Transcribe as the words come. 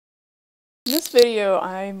In this video,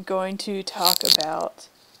 I'm going to talk about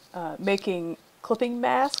making clipping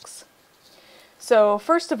masks. So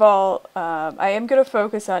first of all, I am going to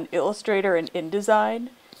focus on Illustrator and InDesign.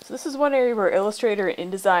 So this is one area where Illustrator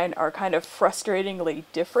and InDesign are kind of frustratingly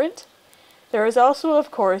different. There is also,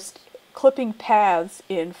 of course, clipping paths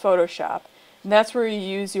in Photoshop, and that's where you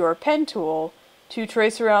use your pen tool to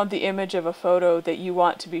trace around the image of a photo that you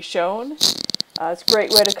want to be shown. It's a great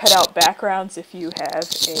way to cut out backgrounds if you have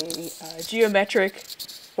a geometric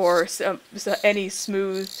or any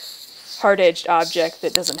smooth, hard-edged object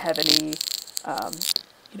that doesn't have any,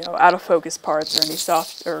 out of focus parts or any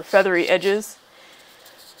soft or feathery edges.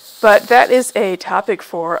 But that is a topic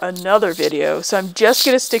for another video, so I'm just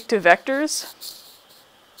going to stick to vectors.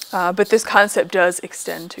 But this concept does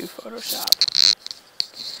extend to Photoshop.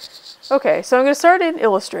 Okay, so I'm going to start in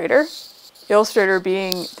Illustrator. Illustrator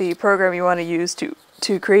being the program you want to use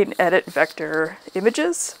to create and edit vector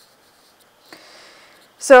images.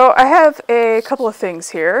 So I have a couple of things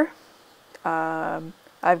here.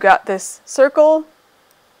 I've got this circle,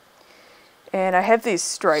 and I have these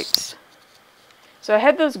stripes. So I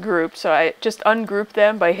had those grouped, so I just ungrouped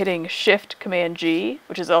them by hitting Shift-Command-G,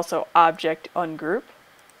 which is also Object Ungroup.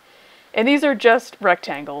 And these are just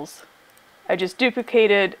rectangles. I just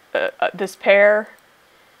duplicated this pair,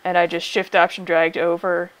 and I just Shift-Option-Dragged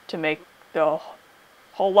over to make the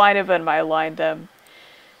whole line of them. I aligned them.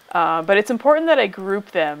 But it's important that I group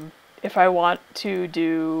them if I want to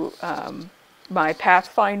do my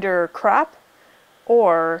Pathfinder crop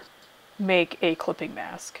or make a clipping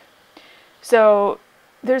mask. So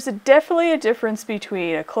there's definitely a difference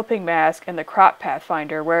between a clipping mask and the Crop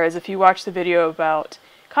Pathfinder, whereas if you watch the video about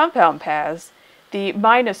compound paths, the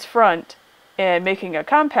minus front and making a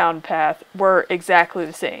compound path were exactly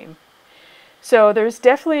the same. So there's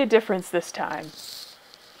definitely a difference this time.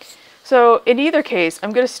 So in either case,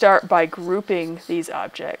 I'm going to start by grouping these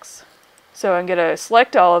objects. So I'm going to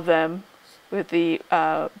select all of them with the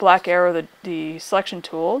black arrow, the selection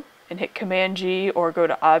tool, and hit Command-G or go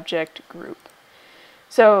to Object Group.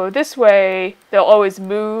 So this way, they'll always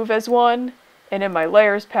move as one, and in my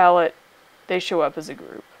Layers palette, they show up as a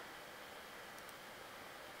group.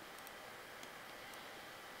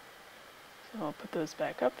 So I'll put those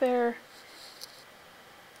back up there.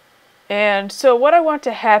 And so what I want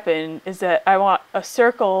to happen is that I want a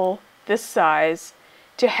circle this size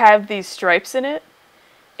to have these stripes in it.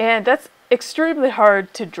 And that's extremely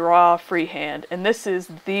hard to draw freehand, and this is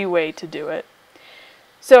the way to do it.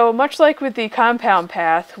 So much like with the compound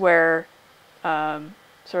path where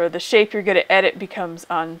sort of the shape you're going to edit becomes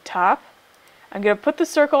on top, I'm going to put the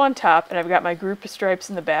circle on top, and I've got my group of stripes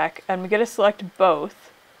in the back. I'm going to select both.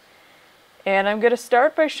 And I'm going to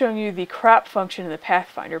start by showing you the crop function in the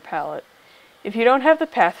Pathfinder palette. If you don't have the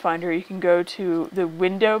Pathfinder, you can go to the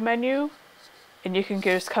Window menu, and you can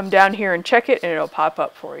just come down here and check it, and it'll pop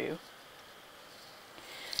up for you.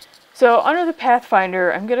 So under the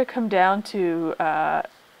Pathfinder, I'm going to come down to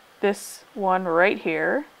this one right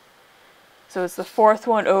here. So it's the fourth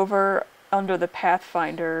one over under the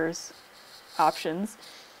Pathfinder's options.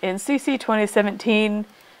 In CC 2017,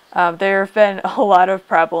 there have been a lot of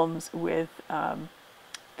problems with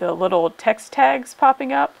the little text tags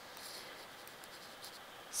popping up.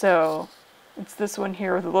 So it's this one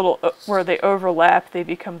here with a little where they overlap, they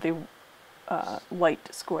become the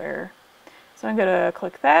light square. So I'm going to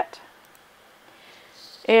click that.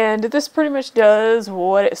 And this pretty much does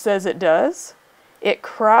what it says it does. It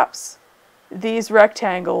crops these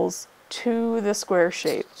rectangles to the square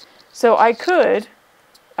shape. So I could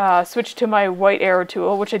switch to my white arrow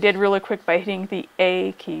tool, which I did really quick by hitting the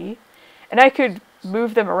A key, and I could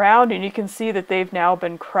move them around, and you can see that they've now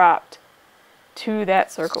been cropped to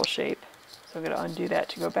that circle shape. So I'm going to undo that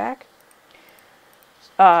to go back.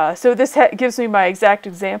 So this gives me my exact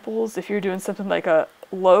examples. If you're doing something like a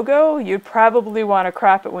logo, you'd probably want to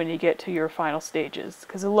crop it when you get to your final stages,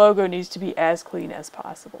 because the logo needs to be as clean as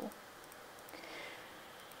possible.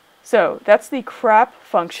 So that's the crop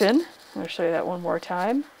function. I'm going to show you that one more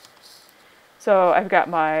time. So I've got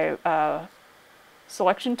my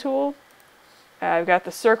selection tool. I've got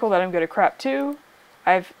the circle that I'm going to crop to.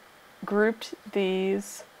 I've grouped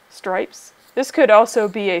these stripes. This could also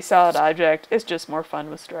be a solid object. It's just more fun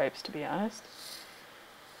with stripes, to be honest.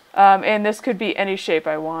 And this could be any shape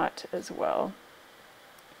I want as well.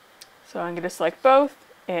 So I'm going to select both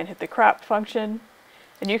and hit the crop function.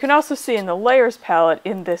 And you can also see in the Layers palette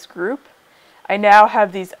in this group, I now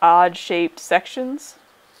have these odd shaped sections.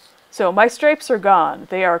 So my stripes are gone.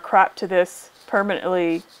 They are cropped to this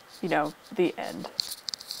permanently, the end.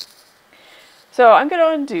 So I'm going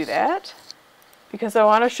to undo that because I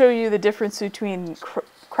want to show you the difference between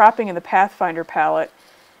cropping in the Pathfinder palette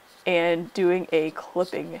and doing a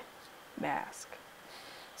clipping mask.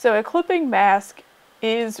 So a clipping mask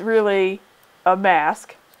is really a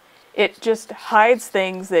mask. It just hides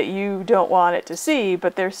things that you don't want it to see,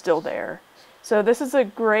 but they're still there. So this is a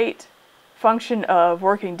great function of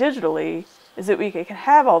working digitally, is that we can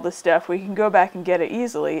have all this stuff, we can go back and get it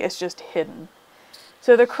easily, it's just hidden.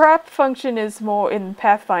 So the crop function is more, in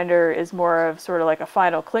Pathfinder, is more of sort of like a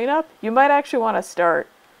final cleanup. You might actually want to start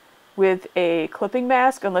with a clipping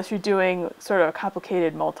mask unless you're doing sort of a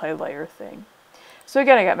complicated multi-layer thing. So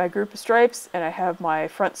again, I got my group of stripes and I have my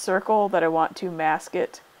front circle that I want to mask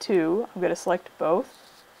it to. I'm going to select both.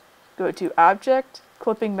 Go to Object,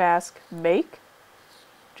 Clipping Mask, Make,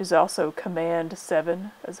 which is also Command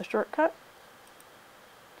 7 as a shortcut.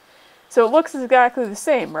 So it looks exactly the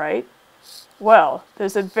same, right? Well,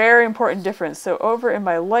 there's a very important difference. So over in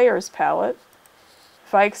my Layers palette,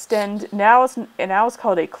 if I extend, now it's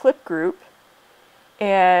called a clip group,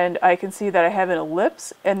 and I can see that I have an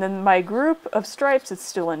ellipse, and then my group of stripes is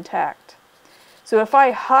still intact. So if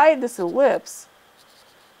I hide this ellipse,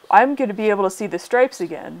 I'm going to be able to see the stripes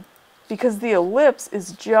again, because the ellipse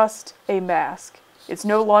is just a mask. It's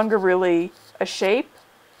no longer really a shape,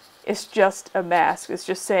 it's just a mask. It's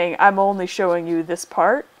just saying, I'm only showing you this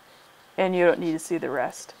part, and you don't need to see the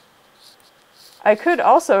rest. I could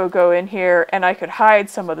also go in here and I could hide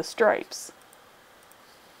some of the stripes.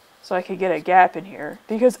 So I could get a gap in here,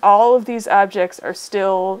 because all of these objects are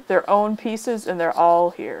still their own pieces and they're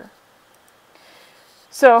all here.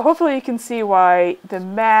 So hopefully you can see why the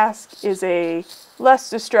mask is a less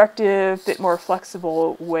destructive, bit more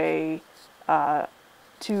flexible way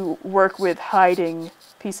to work with hiding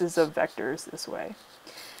pieces of vectors this way.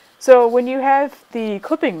 So when you have the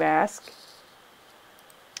clipping mask,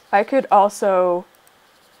 I could also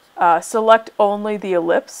select only the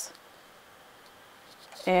ellipse,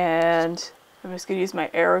 and I'm just going to use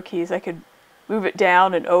my arrow keys. I could move it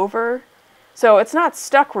down and over, so it's not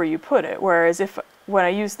stuck where you put it, whereas when I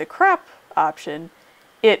use the crop option,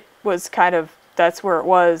 it was kind of, that's where it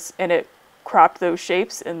was, and it cropped those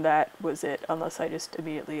shapes, and that was it, unless I just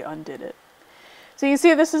immediately undid it. So you can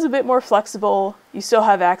see this is a bit more flexible. You still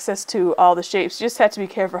have access to all the shapes. You just have to be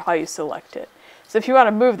careful how you select it. So if you want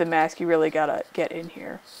to move the mask, you really gotta get in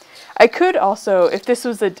here. I could also, if this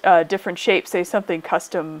was a different shape, say something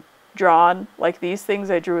custom drawn, like these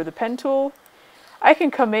things I drew with a pen tool, I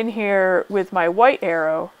can come in here with my white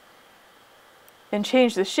arrow and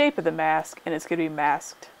change the shape of the mask, and it's going to be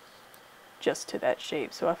masked just to that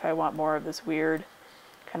shape. So if I want more of this weird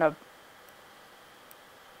kind of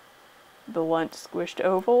blunt squished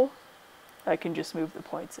oval, I can just move the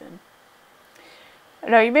points in.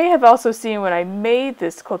 Now you may have also seen when I made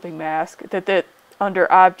this clipping mask that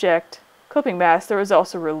under Object, Clipping Mask, there was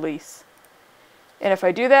also Release. And if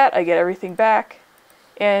I do that, I get everything back.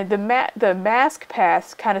 And the mask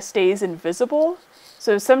path kind of stays invisible.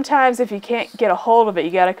 So sometimes if you can't get a hold of it,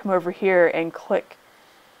 you got to come over here and click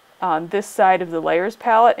on this side of the Layers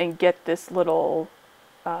palette and get this little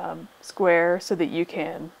square so that you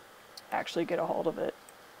can actually get a hold of it.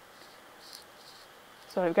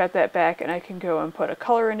 So I've got that back, and I can go and put a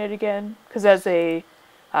color in it again, because as a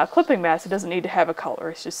clipping mask, it doesn't need to have a color.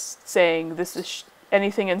 It's just saying this is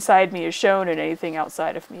anything inside me is shown and anything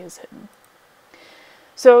outside of me is hidden.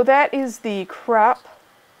 So that is the Crop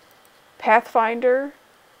Pathfinder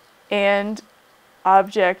and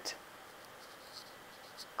Object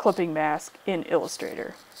Clipping Mask in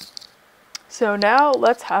Illustrator. So now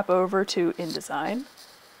let's hop over to InDesign.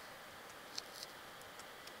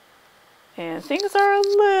 And things are a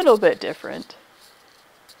little bit different.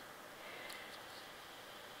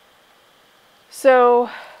 So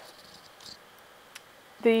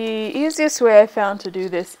the easiest way I found to do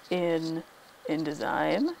this in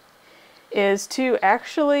InDesign is to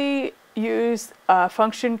actually use a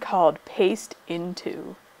function called paste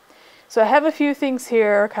into. So I have a few things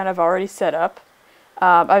here kind of already set up.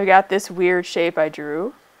 I've got this weird shape I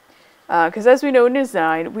drew. Because as we know in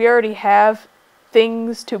InDesign, we already have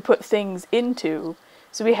things to put things into.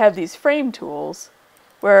 So we have these frame tools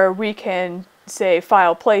where we can say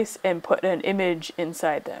file place and put an image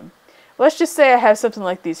inside them. Let's just say I have something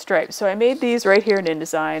like these stripes. So I made these right here in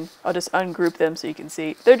InDesign. I'll just ungroup them so you can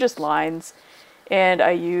see. They're just lines. And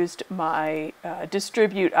I used my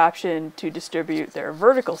distribute option to distribute their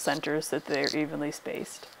vertical centers so that they're evenly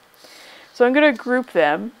spaced. So I'm going to group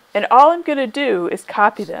them, and all I'm going to do is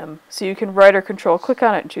copy them. So you can right or control click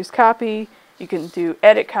on it and choose copy. You can do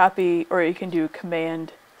edit copy, or you can do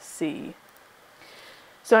Command C.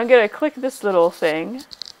 So I'm going to click this little thing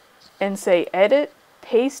and say edit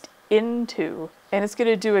paste into. and it's going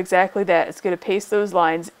to do exactly that. It's going to paste those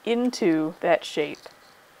lines into that shape.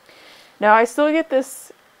 Now I still get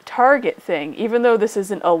this target thing, even though this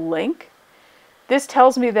isn't a link. This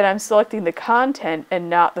tells me that I'm selecting the content and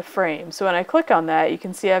not the frame. So when I click on that, you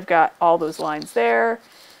can see I've got all those lines there.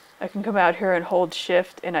 I can come out here and hold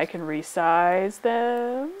shift and I can resize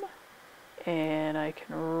them. And I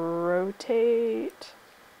can rotate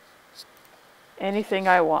anything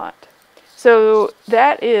I want. So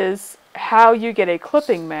that is how you get a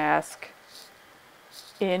clipping mask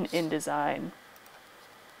in InDesign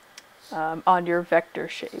on your vector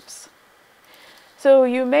shapes. So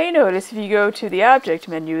you may notice if you go to the object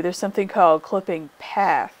menu, there's something called clipping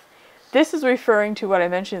path. This is referring to what I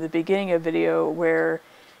mentioned at the beginning of the video, where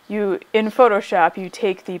you, in Photoshop, you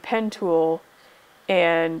take the pen tool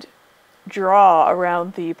and draw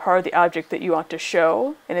around the part of the object that you want to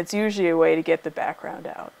show, and it's usually a way to get the background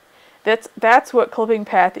out. That's what clipping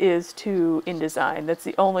path is to InDesign. That's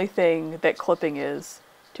the only thing that clipping is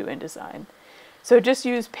to InDesign. So just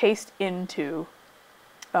use paste into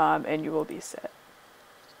and you will be set.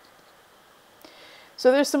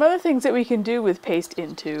 So there's some other things that we can do with paste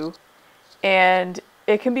into, and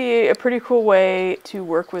it can be a pretty cool way to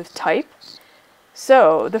work with type.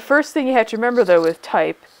 So the first thing you have to remember though with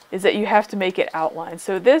type is that you have to make it outline.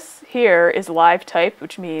 So this here is live type,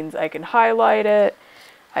 which means I can highlight it,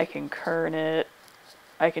 I can kern it,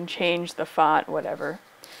 I can change the font, whatever.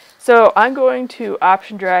 So I'm going to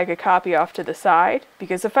option drag a copy off to the side,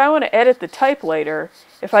 because if I want to edit the type later,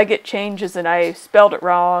 if I get changes and I spelled it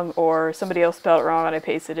wrong, or somebody else spelled it wrong and I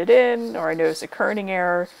pasted it in, or I notice a kerning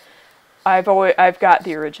error, I've got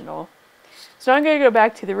the original. So I'm going to go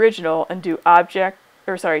back to the original and do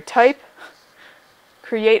type,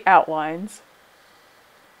 create outlines.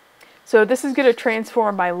 So this is going to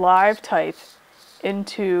transform my live type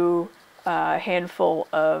into a handful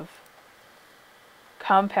of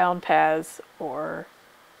compound paths or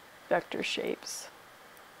vector shapes.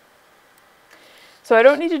 So I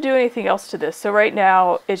don't need to do anything else to this. So right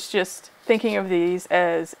now it's just thinking of these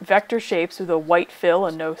as vector shapes with a white fill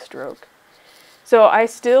and no stroke. So I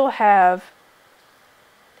still have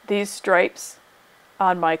these stripes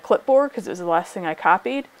on my clipboard because it was the last thing I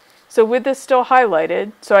copied. So with this still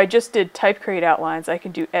highlighted, so I just did type create outlines, I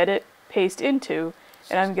can do edit, paste into,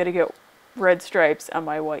 and I'm going to get red stripes on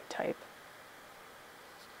my white type.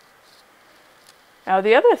 Now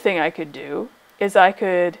the other thing I could do is I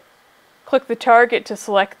could click the target to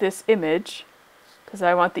select this image, because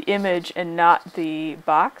I want the image and not the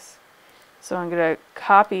box. So I'm going to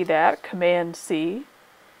copy that, Command C.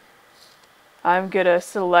 I'm going to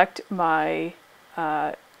select my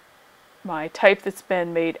my type that's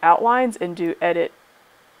been made outlines and do edit,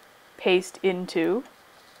 paste into.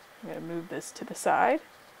 I'm going to move this to the side.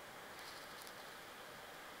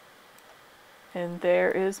 And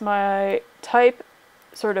there is my type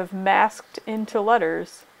sort of masked into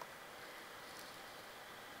letters.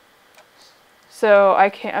 So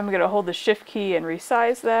I'm going to hold the shift key and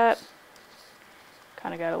resize that.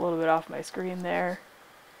 Kind of got a little bit off my screen there.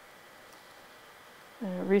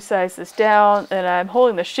 Resize this down, and I'm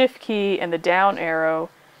holding the shift key and the down arrow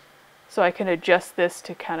so I can adjust this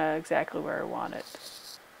to kind of exactly where I want it.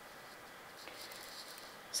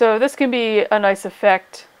 So this can be a nice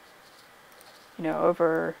effect, you know,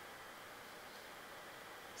 over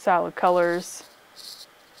solid colors.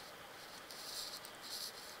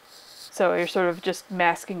 So you're sort of just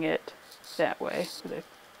masking it that way with a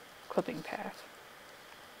clipping path.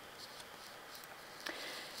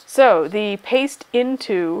 So the paste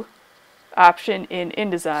into option in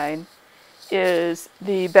InDesign is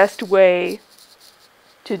the best way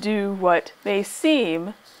to do what may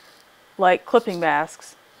seem like clipping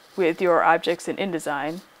masks with your objects in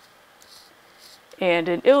InDesign. And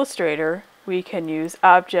in Illustrator, we can use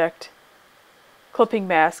object clipping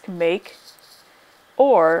mask make,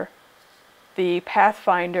 or the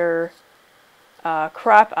Pathfinder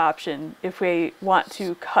crop option if we want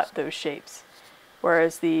to cut those shapes.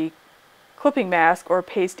 Whereas the clipping mask or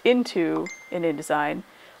paste into in InDesign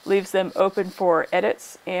leaves them open for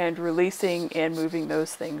edits and releasing and moving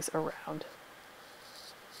those things around.